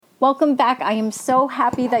Welcome back. I am so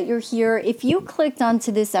happy that you're here. If you clicked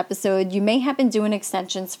onto this episode, you may have been doing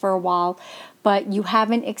extensions for a while, but you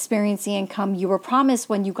haven't experienced the income you were promised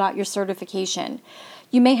when you got your certification.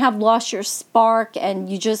 You may have lost your spark and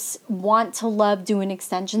you just want to love doing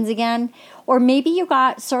extensions again. Or maybe you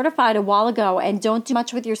got certified a while ago and don't do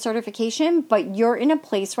much with your certification, but you're in a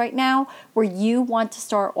place right now where you want to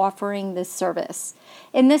start offering this service.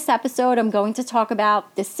 In this episode, I'm going to talk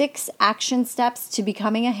about the 6 action steps to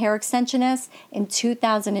becoming a hair extensionist in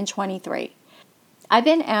 2023. I've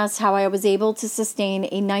been asked how I was able to sustain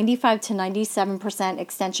a 95 to 97%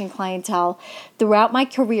 extension clientele throughout my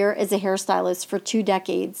career as a hairstylist for 2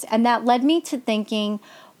 decades, and that led me to thinking,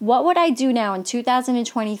 what would I do now in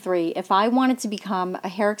 2023 if I wanted to become a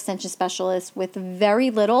hair extension specialist with very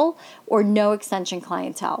little or no extension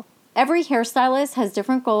clientele? Every hairstylist has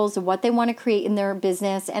different goals of what they want to create in their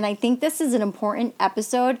business, and I think this is an important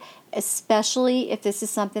episode, especially if this is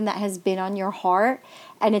something that has been on your heart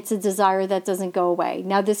and it's a desire that doesn't go away.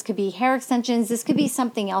 Now, this could be hair extensions, this could be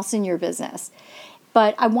something else in your business,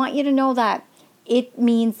 but I want you to know that it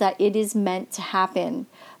means that it is meant to happen.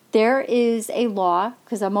 There is a law,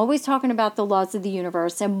 because I'm always talking about the laws of the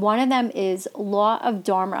universe, and one of them is law of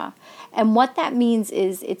Dharma. And what that means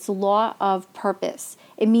is it's law of purpose.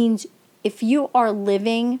 It means if you are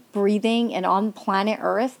living, breathing, and on planet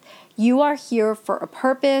Earth, you are here for a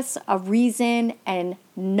purpose, a reason, and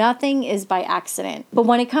nothing is by accident. But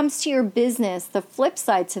when it comes to your business, the flip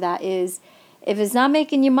side to that is if it's not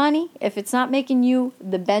making you money, if it's not making you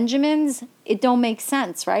the Benjamins, it don't make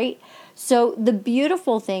sense, right? So the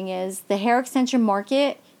beautiful thing is the hair extension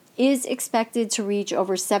market is expected to reach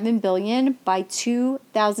over $7 billion by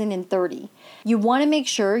 2030. You want to make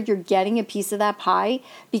sure you're getting a piece of that pie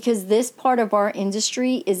because this part of our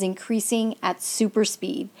industry is increasing at super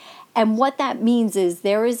speed. And what that means is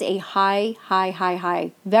there is a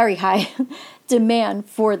very high demand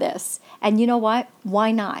for this. And you know what?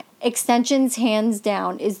 Why not? Extensions, hands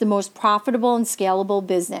down, is the most profitable and scalable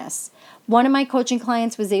business. One of my coaching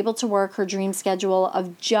clients was able to work her dream schedule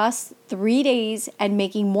of just 3 days and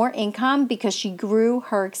making more income because she grew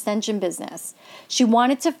her extension business. She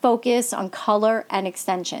wanted to focus on color and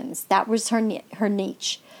extensions. That was her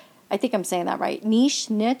niche. I think I'm saying that right. Niche.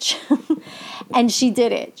 And she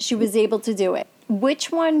did it. She was able to do it.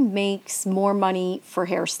 Which one makes more money for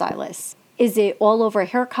hairstylists? Is it all over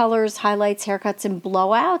hair colors, highlights, haircuts, and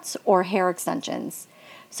blowouts, or hair extensions?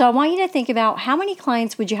 So I want you to think about how many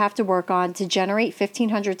clients would you have to work on to generate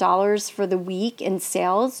 $1,500 for the week in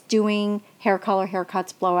sales doing hair color,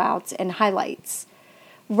 haircuts, blowouts, and highlights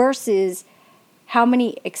versus how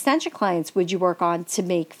many extension clients would you work on to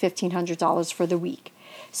make $1,500 for the week?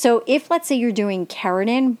 So if, let's say, you're doing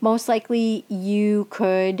keratin, most likely you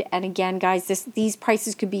could, and again, guys, these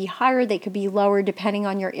prices could be higher, they could be lower depending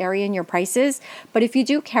on your area and your prices. But if you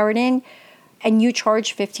do keratin and you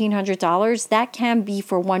charge $1,500, that can be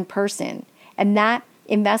for one person. And that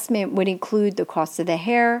investment would include the cost of the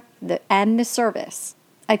hair and the service.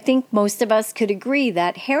 I think most of us could agree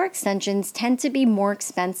that hair extensions tend to be more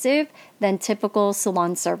expensive than typical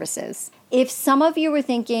salon services. If some of you were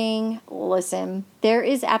thinking, listen, there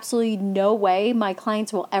is absolutely no way my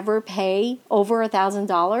clients will ever pay over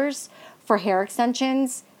 $1,000 for hair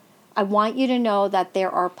extensions, I want you to know that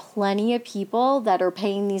there are plenty of people that are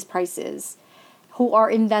paying these prices who are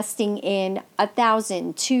investing in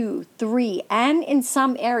 $1,000, $2,000, $3,000, and in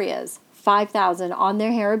some areas, $5,000 on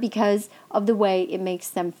their hair because of the way it makes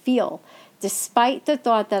them feel. Despite the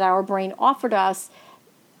thought that our brain offered us,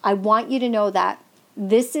 I want you to know that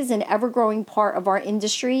this is an ever-growing part of our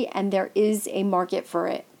industry and there is a market for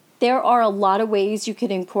it. There are a lot of ways you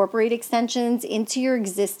could incorporate extensions into your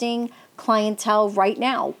existing clientele right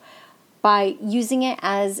now by using it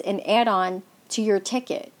as an add-on to your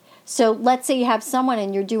ticket. So let's say you have someone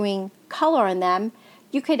and you're doing color on them,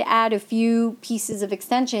 you could add a few pieces of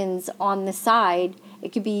extensions on the side.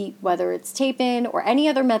 It could be whether it's tape-in or any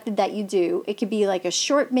other method that you do. It could be like a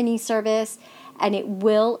short mini service, and it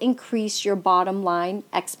will increase your bottom line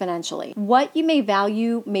exponentially. What you may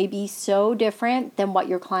value may be so different than what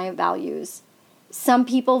your client values. Some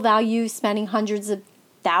people value spending hundreds of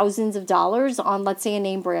thousands of dollars on, let's say, a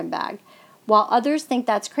name brand bag, while others think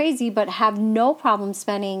that's crazy but have no problem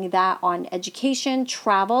spending that on education,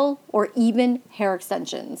 travel, or even hair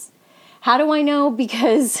extensions. How do I know?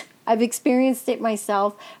 Because I've experienced it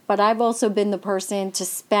myself, but I've also been the person to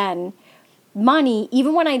spend money,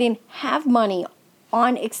 even when I didn't have money,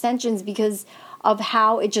 on extensions because of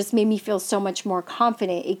how it just made me feel so much more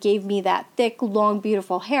confident. It gave me that thick, long,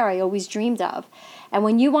 beautiful hair I always dreamed of. And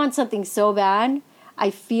when you want something so bad, I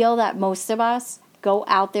feel that most of us go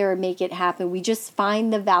out there and make it happen. We just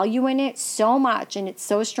find the value in it so much, and it's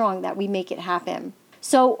so strong that we make it happen.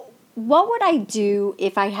 So what would I do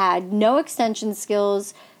if I had no extension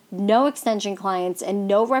skills, no extension clients, and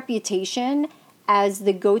no reputation as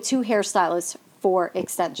the go-to hairstylist for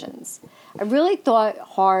extensions? I really thought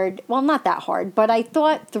hard, well, not that hard, but I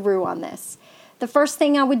thought through on this. The first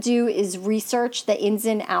thing I would do is research the ins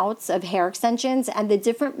and outs of hair extensions and the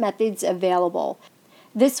different methods available.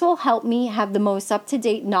 This will help me have the most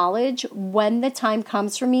up-to-date knowledge when the time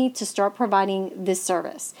comes for me to start providing this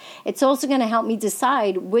service. It's also going to help me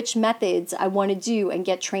decide which methods I want to do and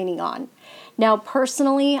get training on. Now,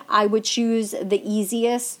 personally, I would choose the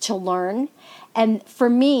easiest to learn. And for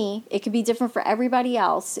me, it could be different for everybody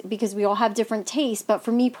else because we all have different tastes. But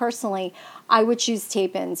for me personally, I would choose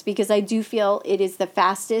tape-ins because I do feel it is the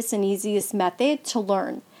fastest and easiest method to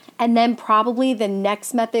learn. And then probably the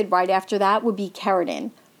next method right after that would be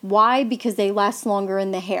keratin. Why? Because they last longer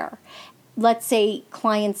in the hair. Let's say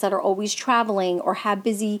clients that are always traveling or have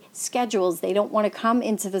busy schedules, they don't want to come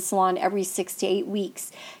into the salon every 6 to 8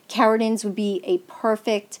 weeks. Keratins would be a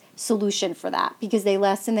perfect solution for that because they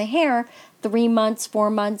last in the hair 3 months, 4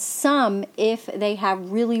 months. Some, if they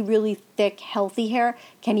have really, really thick, healthy hair,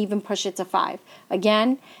 can even push it to 5.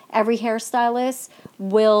 Again, every hairstylist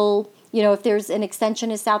will, if there's an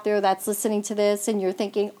extensionist out there that's listening to this and you're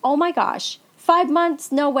thinking, oh my gosh, 5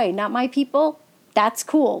 months? No way, not my people. That's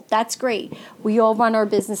cool. That's great. We all run our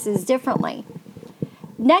businesses differently.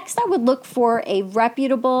 Next, I would look for a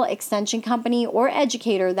reputable extension company or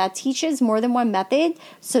educator that teaches more than one method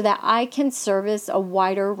so that I can service a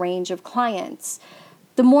wider range of clients.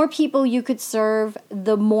 The more people you could serve,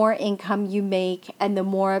 the more income you make, and the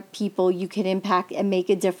more people you could impact and make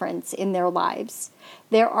a difference in their lives.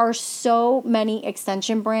 There are so many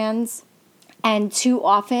extension brands, and too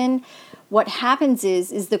often what happens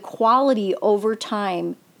is the quality over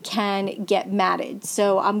time can get matted.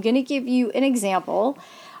 So I'm going to give you an example.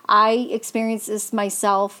 I experienced this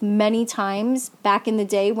myself many times back in the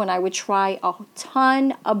day when I would try a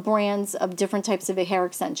ton of brands of different types of hair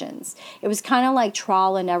extensions. It was kind of like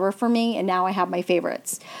trial and error for me, and now I have my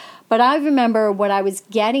favorites. But I remember when I was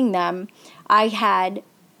getting them, I had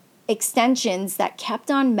extensions that kept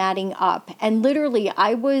on matting up, and literally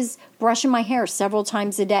I was brushing my hair several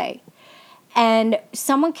times a day. And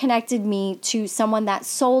someone connected me to someone that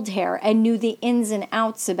sold hair and knew the ins and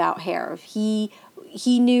outs about hair. He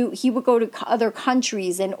knew, he would go to other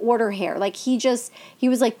countries and order hair. Like he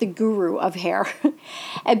was like the guru of hair.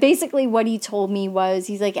 And basically what he told me was,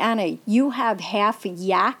 he's like, Anna, you have half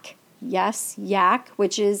yak, yes, yak,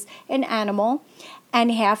 which is an animal,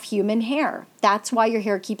 and half human hair. That's why your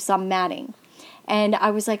hair keeps on matting. And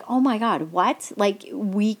I was like, oh my God, what? Like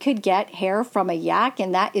we could get hair from a yak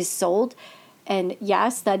and that is sold? And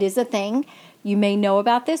yes, that is a thing. You may know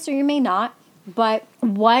about this or you may not. But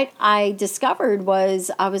what I discovered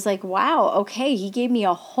was, I was like, wow, okay, he gave me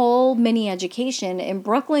a whole mini education in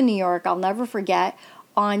Brooklyn, New York, I'll never forget,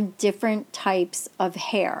 on different types of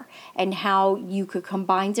hair and how you could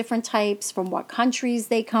combine different types, from what countries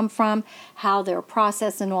they come from, how they're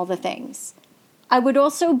processed, and all the things. I would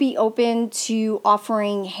also be open to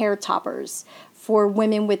offering hair toppers for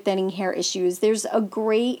women with thinning hair issues. There's a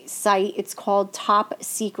great site. It's called Top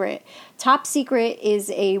Secret. Top Secret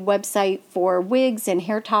is a website for wigs and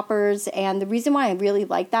hair toppers. And the reason why I really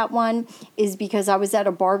like that one is because I was at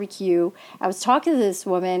a barbecue. I was talking to this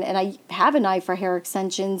woman, and I have an eye for hair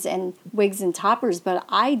extensions and wigs and toppers, but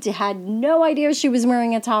I had no idea she was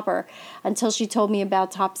wearing a topper until she told me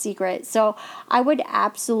about Top Secret. So I would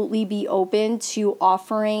absolutely be open to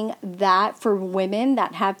offering that for women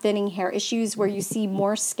that have thinning hair issues, where you see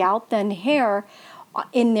more scalp than hair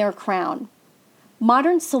in their crown.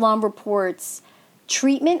 Modern Salon reports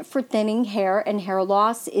treatment for thinning hair and hair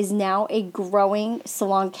loss is now a growing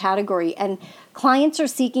salon category, and clients are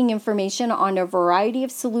seeking information on a variety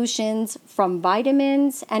of solutions, from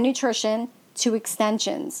vitamins and nutrition to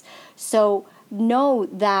extensions. So know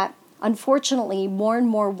that unfortunately more and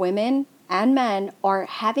more women and men are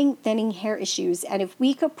having thinning hair issues, and if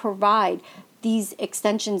we could provide these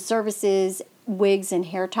extension services, wigs and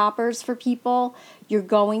hair toppers for people, you're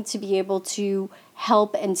going to be able to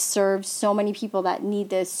help and serve so many people that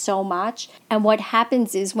need this so much. And what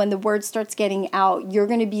happens is, when the word starts getting out, you're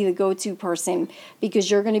going to be the go-to person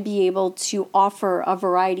because you're going to be able to offer a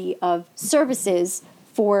variety of services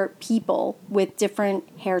for people with different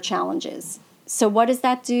hair challenges. So what does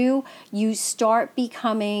that do? You start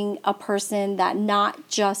becoming a person that not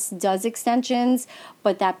just does extensions,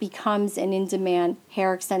 but that becomes an in-demand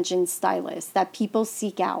hair extension stylist that people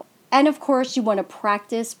seek out. And of course, you want to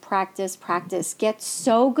practice, practice, practice. Get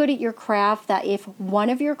so good at your craft that if one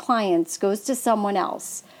of your clients goes to someone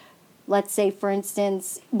else, let's say, for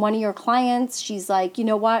instance, one of your clients, she's like, you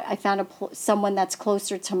know what, I found someone that's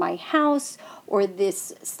closer to my house, or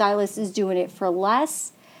this stylist is doing it for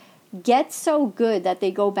less. Get so good that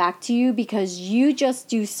they go back to you because you just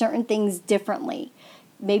do certain things differently.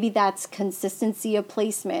 Maybe that's consistency of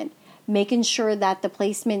placement, making sure that the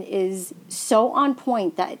placement is so on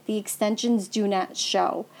point that the extensions do not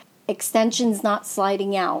show, extensions not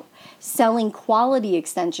sliding out, selling quality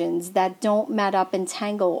extensions that don't mat up and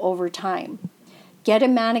tangle over time. Get a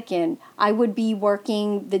mannequin. I would be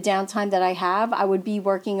working the downtime that I have. I would be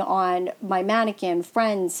working on my mannequin,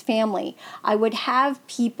 friends, family. I would have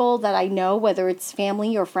people that I know, whether it's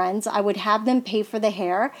family or friends, I would have them pay for the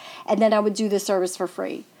hair, and then I would do the service for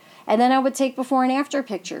free. And then I would take before and after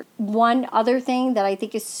pictures. One other thing that I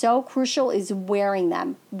think is so crucial is wearing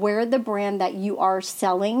them. Wear the brand that you are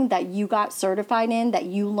selling, that you got certified in, that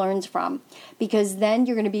you learned from, because then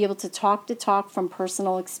you're going to be able to talk from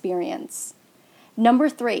personal experience. Number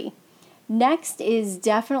 3, next is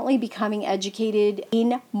definitely becoming educated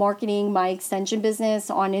in marketing my extension business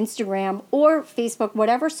on Instagram or Facebook,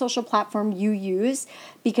 whatever social platform you use,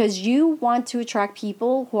 because you want to attract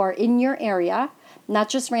people who are in your area, not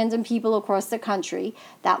just random people across the country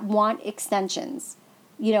that want extensions.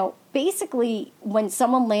 You know, basically, when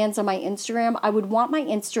someone lands on my Instagram, I would want my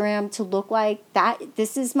Instagram to look like that.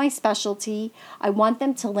 This is my specialty. I want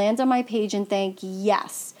them to land on my page and think,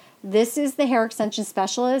 yes, this is the hair extension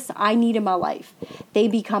specialist I need in my life. They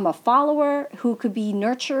become a follower who could be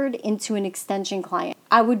nurtured into an extension client.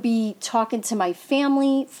 I would be talking to my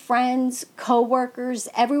family, friends, coworkers,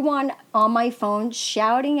 everyone on my phone,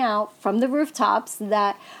 shouting out from the rooftops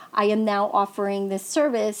that I am now offering this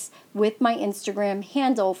service with my Instagram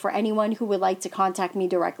handle for anyone who would like to contact me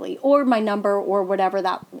directly, or my number, or whatever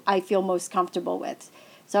that I feel most comfortable with.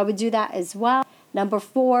 So I would do that as well. Number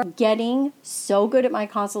 4, getting so good at my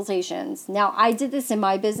consultations. Now, I did this in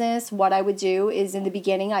my business. What I would do is in the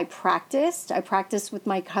beginning, I practiced with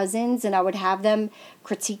my cousins, and I would have them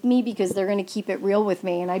critique me because they're going to keep it real with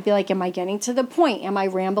me. And I'd be like, am I getting to the point? Am I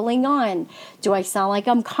rambling on? Do I sound like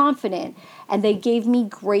I'm confident? And they gave me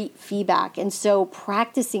great feedback. And so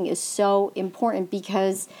practicing is so important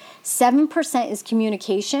because 7% is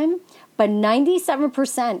communication, but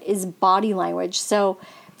 97% is body language. So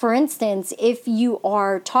for instance, if you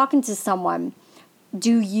are talking to someone, are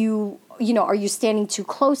you standing too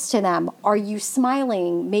close to them? Are you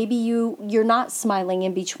smiling? Maybe you're not smiling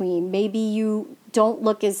in between. Maybe you don't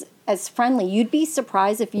look as friendly. You'd be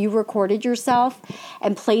surprised if you recorded yourself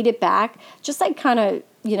and played it back, just like kind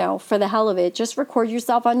of, for the hell of it, just record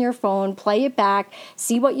yourself on your phone, play it back,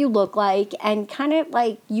 see what you look like, and kind of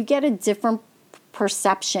like you get a different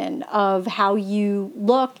perception of how you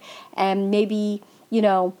look. And maybe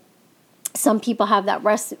some people have that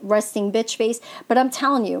resting bitch face, but I'm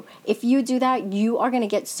telling you, if you do that, you are going to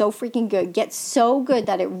get so freaking good. Get so good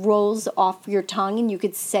that it rolls off your tongue and you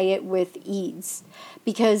could say it with ease.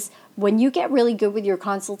 Because when you get really good with your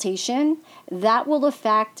consultation, that will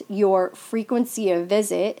affect your frequency of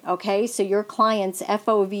visit, okay? So your clients'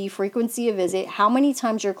 FOV, frequency of visit, how many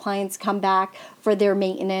times your clients come back for their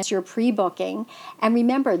maintenance, your pre-booking. And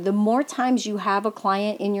remember, the more times you have a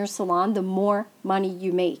client in your salon, the more money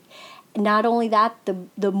you make. Not only that,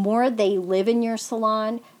 the more they live in your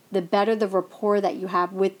salon, the better the rapport that you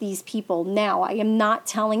have with these people. Now, I am not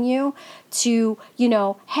telling you to,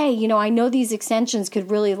 hey, I know these extensions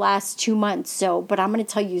could really last 2 months, but I'm going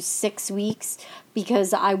to tell you 6 weeks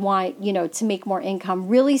because I want, to make more income.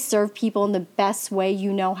 Really serve people in the best way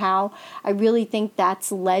you know how. I really think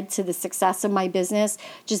that's led to the success of my business,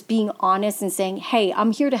 just being honest and saying, hey,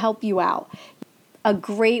 I'm here to help you out. A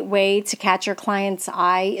great way to catch your client's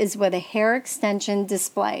eye is with a hair extension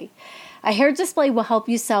display. A hair display will help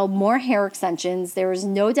you sell more hair extensions. There is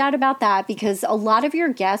no doubt about that because a lot of your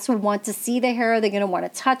guests will want to see the hair. They're going to want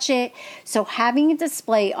to touch it. So having a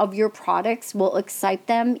display of your products will excite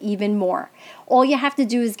them even more. All you have to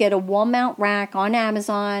do is get a wall mount rack on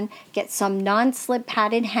Amazon, get some non-slip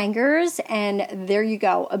padded hangers, and there you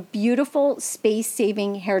go, a beautiful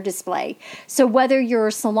space-saving hair display. So whether you're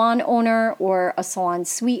a salon owner or a salon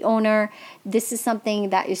suite owner, this is something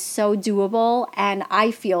that is so doable and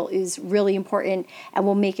I feel is really important and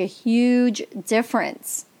will make a huge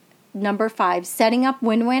difference. Number 5, setting up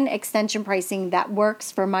win-win extension pricing that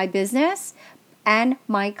works for my business and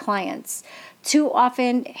my clients. Too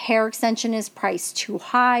often, hair extension is priced too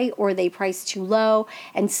high or they price too low,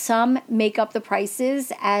 and some make up the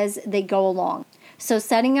prices as they go along. So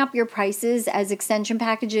setting up your prices as extension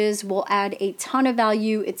packages will add a ton of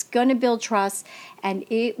value. It's going to build trust and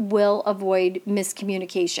it will avoid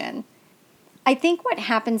miscommunication. I think what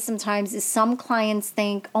happens sometimes is some clients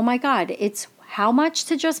think, oh my God, it's how much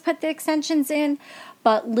to just put the extensions in?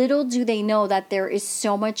 But little do they know that there is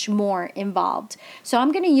so much more involved. So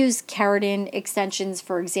I'm going to use keratin extensions,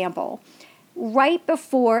 for example. Right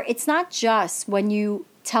before, it's not just when you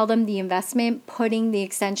tell them the investment, putting the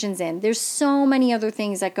extensions in. There's so many other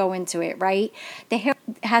things that go into it, right? The hair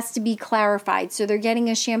has to be clarified. So they're getting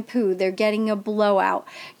a shampoo, they're getting a blowout.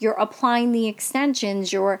 You're applying the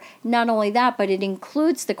extensions. You're not only that, but it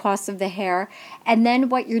includes the cost of the hair. And then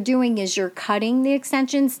what you're doing is you're cutting the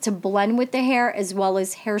extensions to blend with the hair as well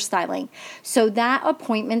as hairstyling. So that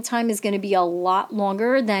appointment time is going to be a lot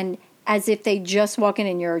longer than as if they just walk in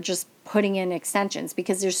and you're just putting in extensions,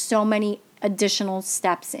 because there's so many additional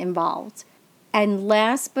steps involved. And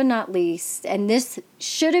last but not least, and this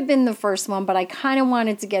should have been the first one, but I kind of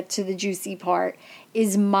wanted to get to the juicy part,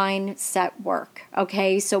 is mindset work.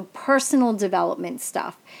 Okay, so personal development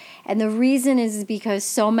stuff. And the reason is because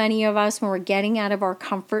so many of us, when we're getting out of our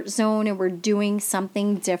comfort zone and we're doing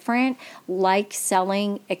something different, like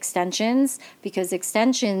selling extensions, because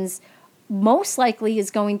extensions most likely is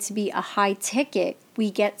going to be a high ticket, we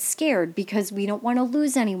get scared because we don't want to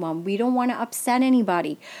lose anyone. We don't want to upset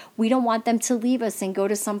anybody. We don't want them to leave us and go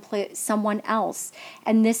to someone else.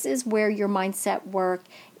 And this is where your mindset work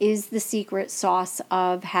is the secret sauce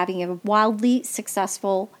of having a wildly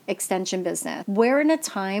successful extension business. We're in a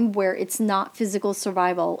time where it's not physical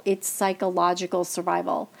survival, it's psychological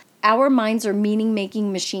survival. Our minds are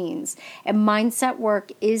meaning-making machines, and mindset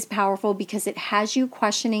work is powerful because it has you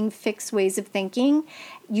questioning fixed ways of thinking.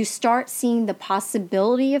 You start seeing the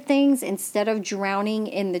possibility of things instead of drowning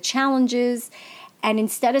in the challenges. And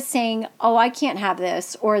instead of saying, oh, I can't have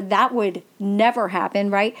this, or that would never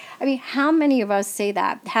happen, right? I mean, how many of us say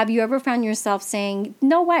that? Have you ever found yourself saying,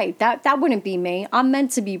 no way, that wouldn't be me. I'm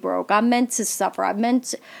meant to be broke. I'm meant to suffer. I'm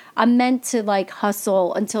meant to like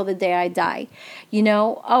hustle until the day I die. You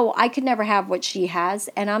know, oh, I could never have what she has.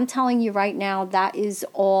 And I'm telling you right now, that is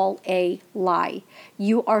all a lie.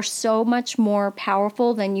 You are so much more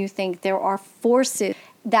powerful than you think. There are forces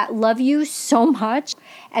that love you so much,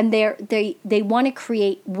 and they want to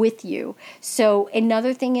create with you. So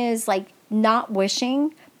another thing is like not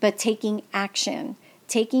wishing, but taking action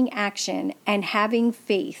and having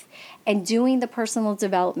faith and doing the personal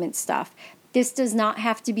development stuff. This does not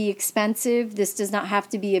have to be expensive. This does not have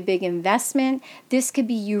to be a big investment. This could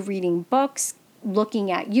be you reading books,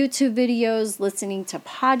 looking at YouTube videos, listening to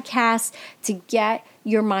podcasts to get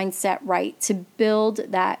your mindset right, to build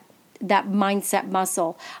that mindset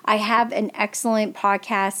muscle. I have an excellent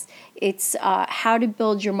podcast. It's how to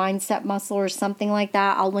build your mindset muscle or something like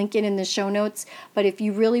that. I'll link it in the show notes. But if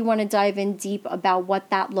you really want to dive in deep about what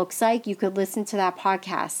that looks like, you could listen to that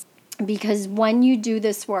podcast. Because when you do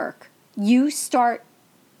this work, you start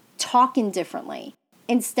talking differently.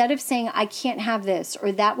 Instead of saying, I can't have this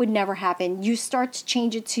or that would never happen, you start to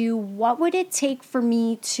change it to, what would it take for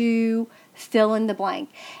me to fill in the blank?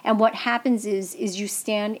 And what happens is you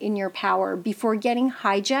stand in your power before getting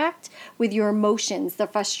hijacked with your emotions, the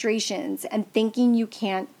frustrations, and thinking you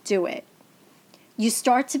can't do it. You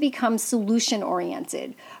start to become solution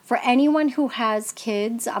oriented. For anyone who has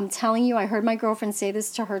kids, I'm telling you, I heard my girlfriend say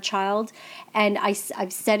this to her child, and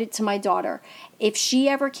I've said it to my daughter. If she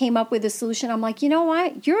ever came up with a solution, I'm like, you know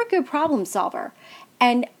what? You're a good problem solver.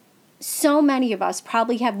 And so many of us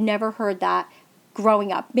probably have never heard that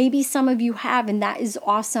growing up. Maybe some of you have, and that is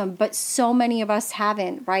awesome, but so many of us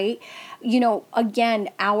haven't, right? You know, again,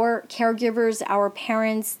 our caregivers, our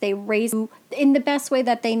parents, they raise you in the best way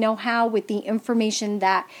that they know how, with the information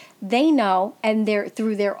that they know and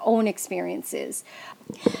through their own experiences.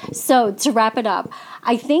 So to wrap it up,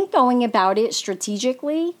 I think going about it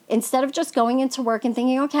strategically, instead of just going into work and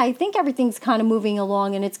thinking, okay, I think everything's kind of moving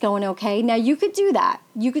along and it's going okay. Now you could do that,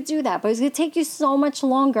 but it's going to take you so much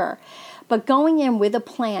longer. But going in with a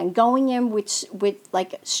plan, going in with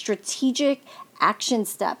like strategic action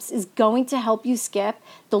steps is going to help you skip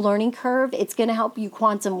the learning curve. It's going to help you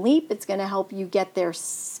quantum leap. It's going to help you get there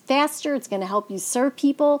faster. It's going to help you serve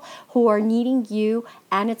people who are needing you,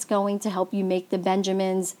 and it's going to help you make the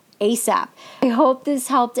Benjamins ASAP. I hope this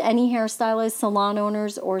helped any hairstylists, salon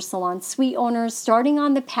owners, or salon suite owners starting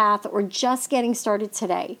on the path or just getting started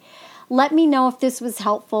today. Let me know if this was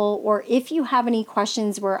helpful, or if you have any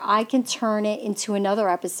questions where I can turn it into another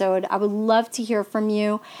episode. I would love to hear from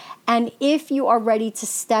you. And if you are ready to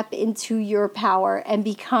step into your power and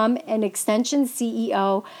become an extension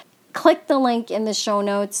CEO, click the link in the show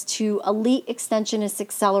notes to Elite Extensionist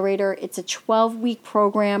Accelerator. It's a 12-week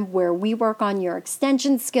program where we work on your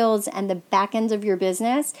extension skills and the back end of your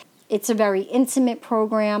business. It's a very intimate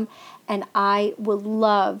program, and I would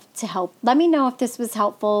love to help. Let me know if this was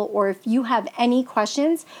helpful or if you have any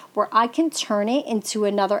questions where I can turn it into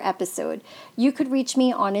another episode. You could reach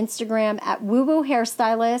me on Instagram at WooWoo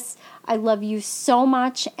Hairstylist. I love you so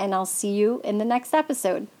much, and I'll see you in the next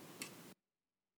episode.